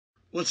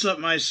What's up,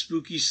 my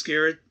spooky,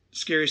 scary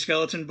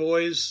skeleton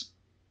boys?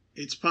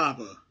 It's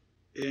Papa.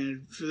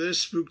 And for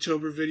this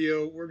Spooktober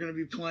video, we're going to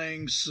be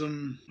playing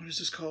some... What is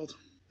this called?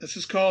 This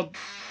is called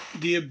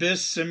The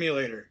Abyss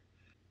Simulator.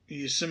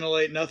 You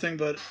simulate nothing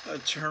but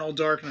eternal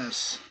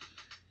darkness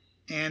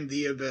and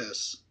the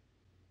abyss.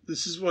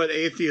 This is what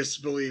atheists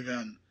believe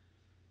in.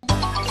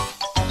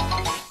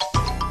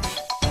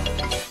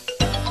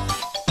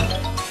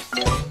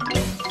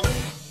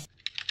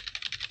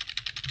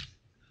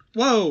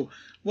 Whoa!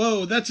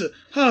 Whoa, that's a...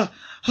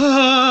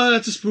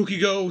 that's a spooky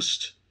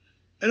ghost.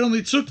 It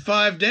only took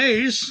 5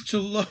 days to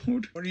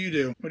load. What do you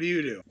do? What do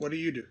you do? What do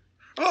you do?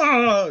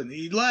 Oh,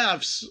 he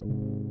laughs.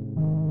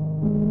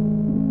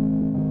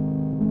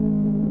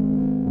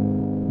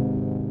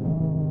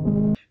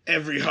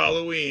 Every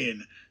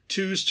Halloween,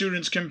 2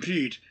 students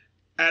compete.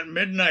 At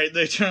midnight,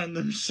 they turn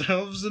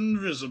themselves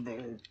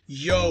invisible.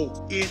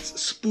 Yo,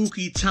 it's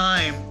spooky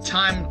time.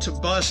 Time to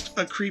bust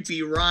a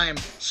creepy rhyme.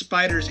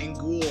 Spiders and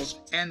ghouls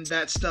and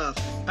that stuff.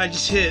 I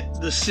just hit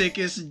the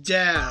sickest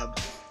dab.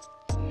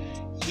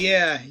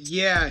 Yeah,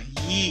 yeet,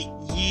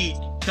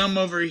 yeet. Come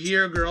over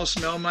here, girl,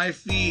 smell my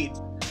feet.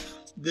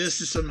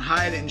 This is some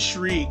hide and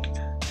shriek.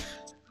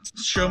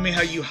 Show me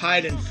how you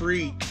hide and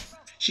freak.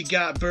 She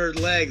got bird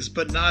legs,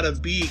 but not a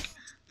beak.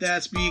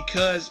 That's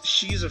because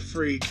she's a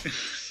freak.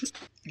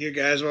 Here,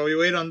 guys, while we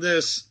wait on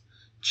this,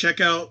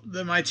 check out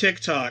my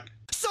TikTok.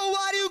 So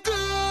why do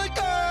good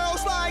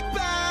girls like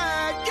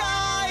bad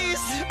guys?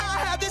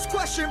 I have this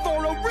question for a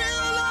real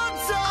long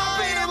time. I've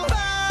been a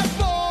bad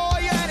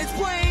boy and it's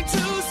plain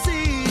to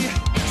see.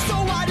 So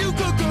why do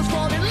good girls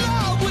fall in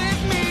love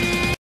with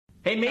me?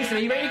 Hey Mason,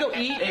 are you ready to go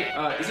eat? Hey,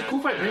 is it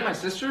cool if I bring my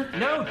sister?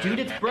 No, dude,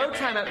 it's bro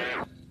time.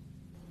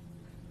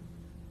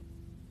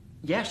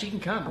 Yeah, she can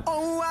come.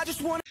 Oh, I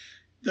just want.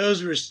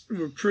 Those were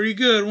pretty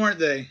good, weren't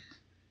they?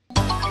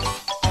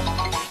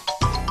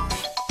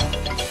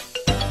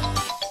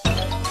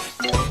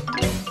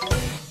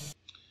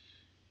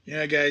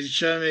 Yeah, guys, you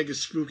try to make a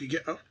spooky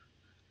oh,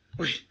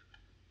 wait.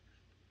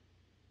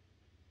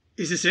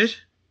 Is this it?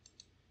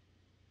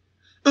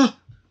 Oh!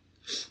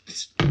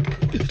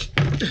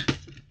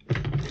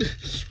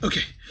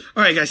 Okay.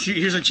 Alright, guys,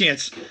 here's a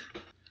chance.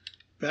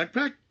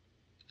 Backpack?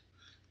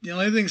 The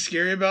only thing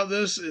scary about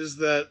this is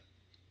that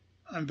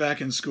I'm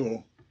back in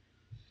school.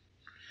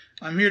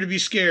 I'm here to be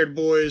scared,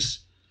 boys.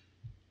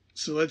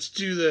 So let's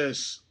do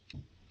this.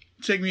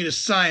 Take me to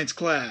science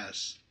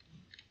class.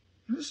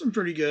 There's some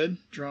pretty good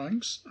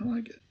drawings. I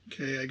like it.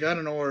 Okay, I got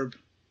an orb.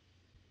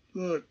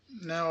 Look,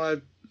 now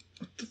what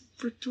the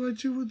frick do I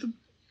do with the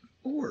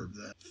orb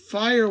then?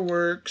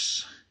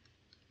 Fireworks.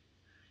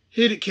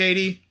 Hit it,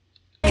 Katie.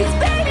 'Cause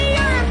baby, you're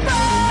a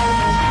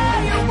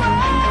firework.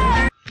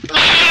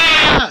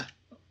 Ah!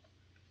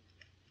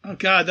 Oh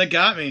God, that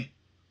got me.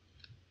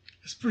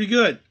 It's pretty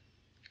good.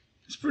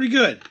 It's pretty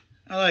good.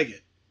 I like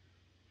it.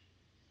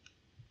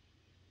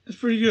 It's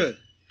pretty good.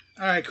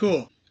 Alright,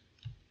 cool.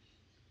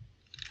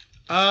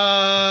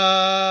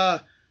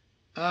 Alright.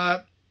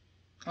 What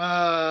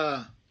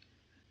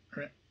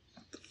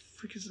the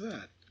frick is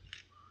that?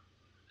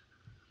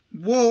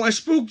 Whoa, I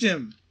spooked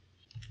him.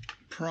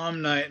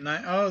 Prom night.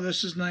 Oh,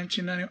 this is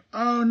 1990.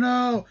 Oh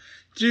no.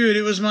 Dude,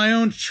 it was my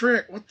own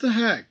trick. What the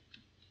heck?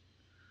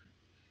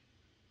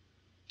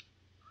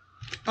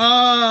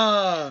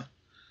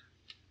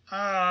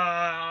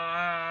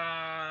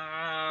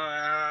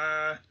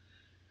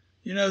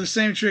 You know, the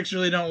same tricks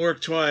really don't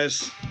work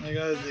twice. They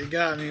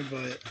got me,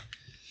 but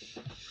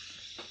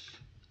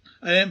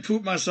I didn't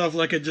poop myself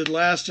like I did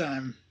last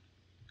time.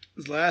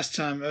 Because last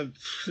time,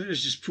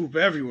 there's just poop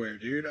everywhere,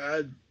 dude.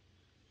 On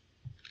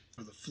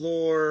the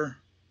floor.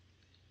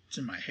 It's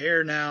in my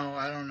hair now.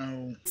 I don't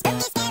know.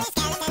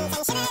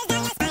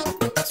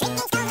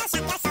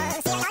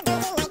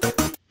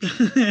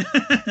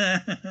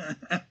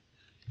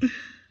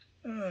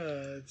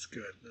 That's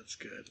good. That's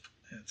good.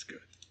 That's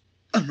good.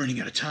 I'm running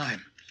out of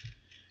time.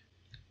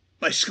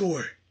 My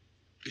score,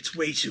 it's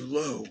way too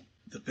low.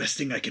 The best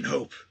thing I can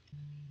hope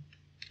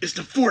is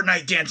to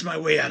Fortnite dance my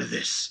way out of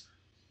this.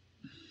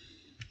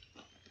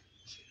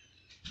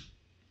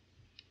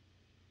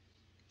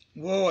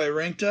 Whoa, I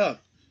ranked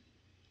up.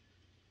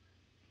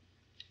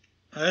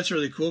 Oh, that's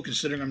really cool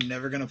considering I'm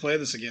never going to play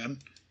this again.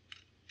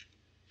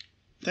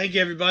 Thank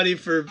you, everybody,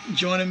 for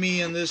joining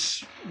me in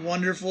this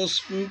wonderful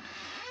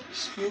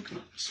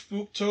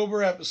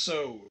Spooktober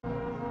episode.